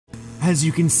As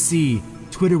you can see,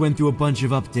 Twitter went through a bunch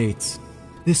of updates.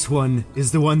 This one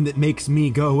is the one that makes me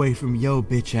go away from yo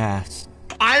bitch ass.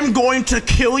 I'm going to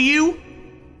kill you,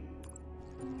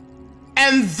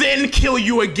 and then kill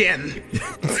you again.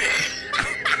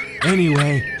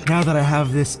 Anyway, now that I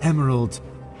have this emerald,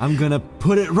 I'm gonna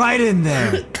put it right in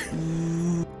there.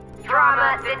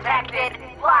 Trauma detected.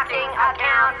 Blocking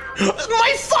account.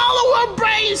 My follower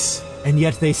base! And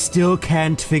yet they still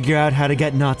can't figure out how to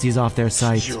get Nazis off their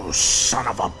site. You son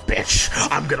of a bitch.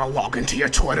 I'm gonna log into your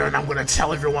Twitter and I'm gonna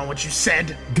tell everyone what you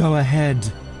said. Go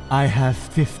ahead. I have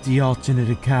 50 alternate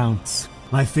accounts.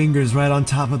 My finger's right on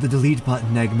top of the delete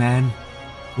button, Eggman.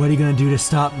 What are you gonna do to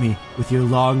stop me with your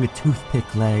long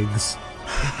toothpick legs?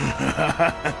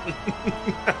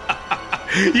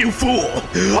 You fool!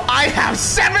 I have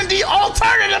 70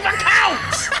 alternative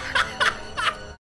accounts!